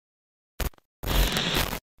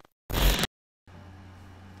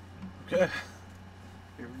Okay,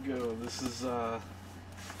 here we go. This is, let's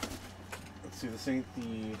see, this ain't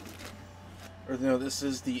the, or no, this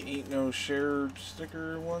is the Ain't No Shared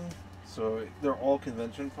sticker one. So they're all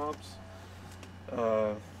convention pops.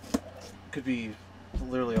 Could be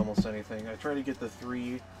literally almost anything. I tried to get the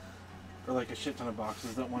 3, or like a shit ton of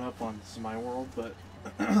boxes that went up on My World, but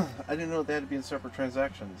I didn't know they had to be in separate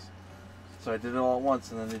transactions. So I did it all at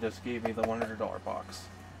once, and then they just gave me the $100 box.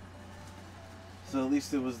 So at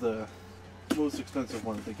least it was the most expensive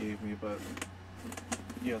one that they gave me, but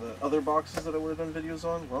yeah, the other boxes that I would have done videos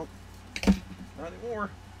on, well, not anymore,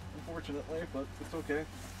 unfortunately, but it's okay.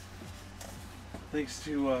 Thanks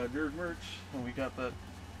to Nerd Merch, and we got that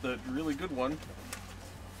really good one.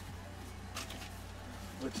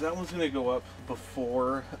 Which that one's going to go up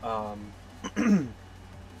before, oh, pardon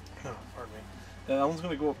me. That one's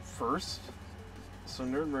going to go up first. So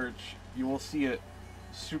Nerd Merch, you will see it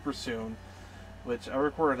super soon. Which I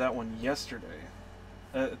recorded that one yesterday.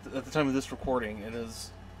 At the time of this recording, it is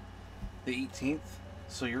the 18th.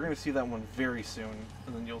 So you're going to see that one very soon.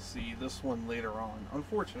 And then you'll see this one later on,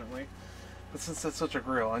 unfortunately. But since that's such a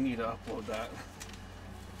grail, I need to upload that.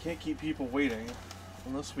 Can't keep people waiting.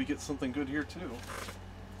 Unless we get something good here too.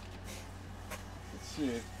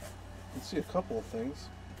 Let's see a couple of things.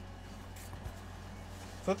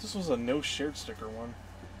 I thought this was a no shared sticker one.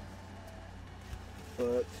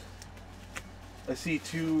 But I see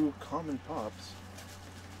 2 common pops.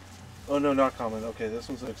 Oh no, not common. Okay, this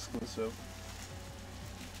one's an exclusive.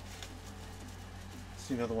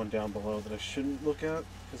 See another one down below that I shouldn't look at,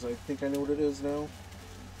 because I think I know what it is now.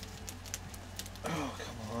 Oh,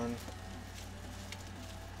 come on.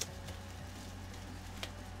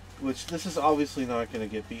 Which, this is obviously not going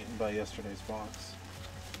to get beaten by yesterday's box.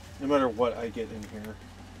 No matter what I get in here.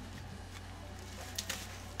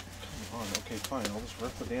 Come on, okay, fine, I'll just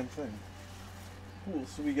rip the damn thing. Cool,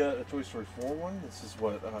 so we got a Toy Story 4 one. This is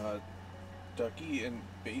what, Ducky in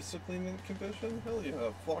basically mint condition? Hell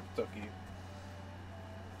yeah, Flock Ducky.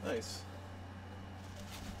 Nice.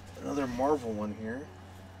 Another Marvel one here.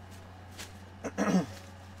 I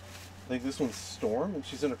think this one's Storm, and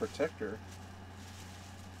she's in a protector.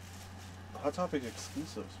 Hot Topic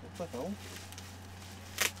exclusives. What the hell?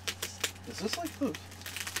 Is this like the...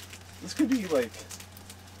 This could be like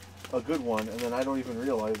a good one, and then I don't even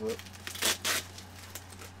realize it.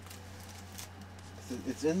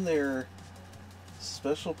 It's in their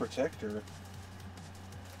special protector.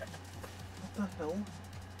 What the hell?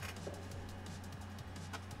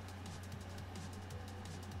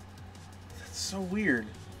 That's so weird.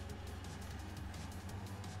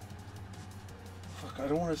 Fuck, I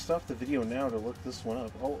don't want to stop the video now to look this one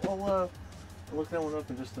up. I'll look that one up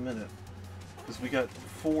in just a minute. Because we got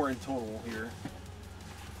 4 in total here.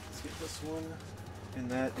 Let's get this one. And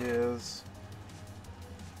that is...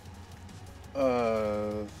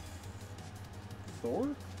 Thor?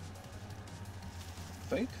 I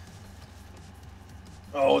think?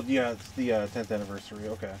 Oh, yeah, it's the 10th anniversary,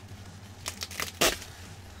 okay.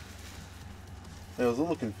 I was a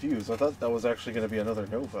little confused. I thought that was actually going to be another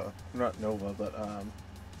Nova. Not Nova, but,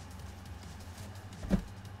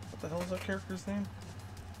 what the hell is that character's name?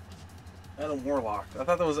 Adam Warlock. I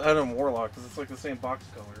thought that was Adam Warlock, because it's like the same box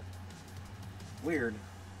color. Weird.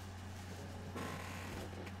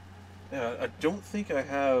 Yeah, I don't think I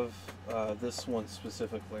have this one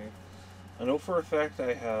specifically. I know for a fact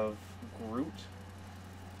I have Groot.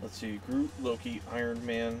 Let's see, Groot, Loki, Iron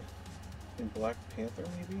Man, and Black Panther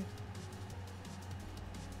maybe?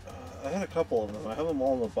 I had a couple of them. I have them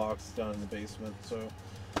all in the box down in the basement, so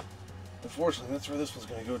unfortunately that's where this one's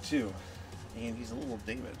going to go too. And he's a little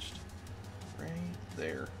damaged. Right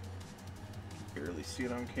there. Barely see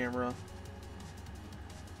it on camera.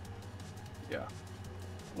 Yeah.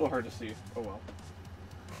 A little hard to see. Oh well.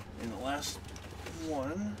 And the last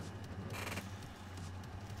one.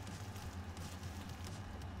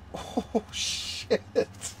 Oh shit!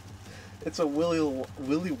 It's a Willy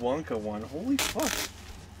Wonka one. Holy fuck!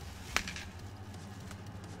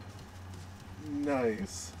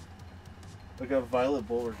 Nice. I got Violet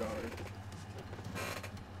Beauregard.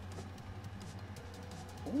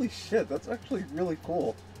 Holy shit! That's actually really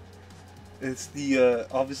cool. It's the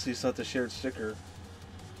obviously it's not the shared sticker.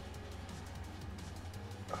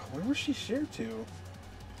 Where was she shared to?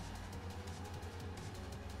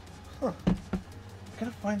 Huh. I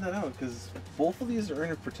gotta find that out, because both of these are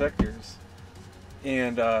in protectors.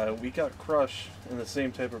 And we got Crush in the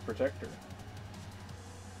same type of protector.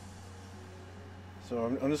 So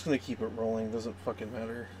I'm just gonna keep it rolling, doesn't fucking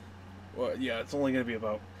matter. Well, yeah, it's only gonna be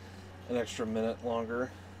about an extra minute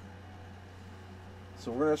longer.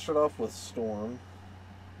 So we're gonna start off with Storm.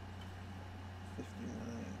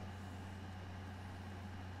 59.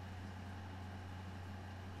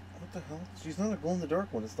 What the hell? She's not a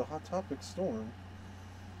glow-in-the-dark one. It's the Hot Topic Storm.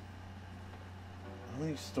 How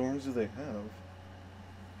many storms do they have?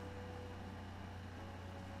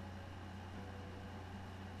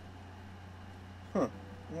 Huh.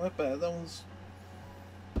 Not bad. That one's...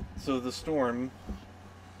 So the Storm...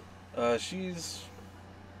 she's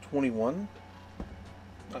 21.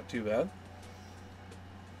 Not too bad.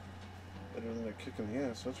 Better than a kick in the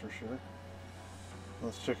ass, that's for sure.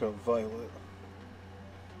 Let's check out Violet.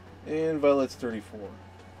 And Violet's 34.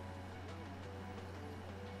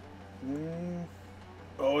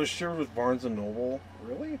 Oh, it's shared with Barnes & Noble?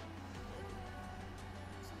 Really?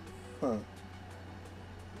 Huh.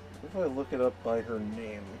 What if I look it up by her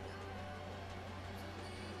name?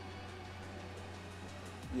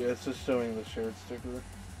 Yeah, it's just showing the shared sticker.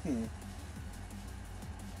 It's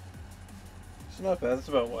not bad. It's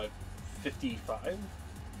about, what, 55? I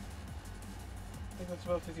think that's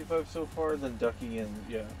about 55 so far. Then Ducky and,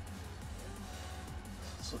 yeah.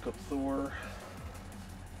 Let's look up Thor.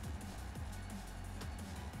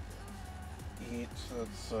 8.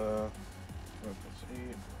 That's, what was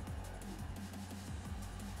 8?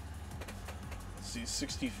 Let's see,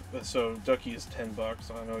 60. So Ducky is $10. I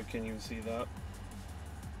don't know, I can't even see that.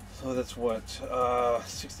 So that's what,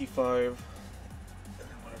 65. And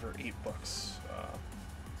then whatever, $8.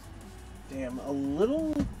 Damn, a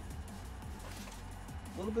little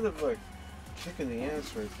bit of a kick in the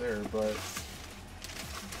ass right there, but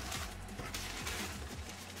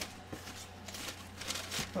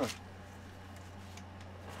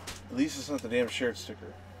at least it's not the damn shared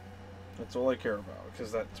sticker. That's all I care about,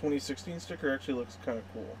 because that 2016 sticker actually looks kind of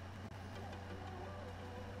cool.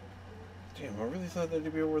 Damn, I really thought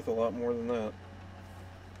that'd be worth a lot more than that.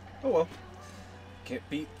 Oh well. Can't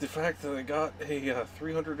beat the fact that I got a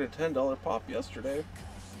 $310 pop yesterday.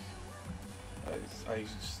 I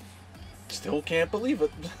still can't believe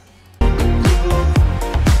it.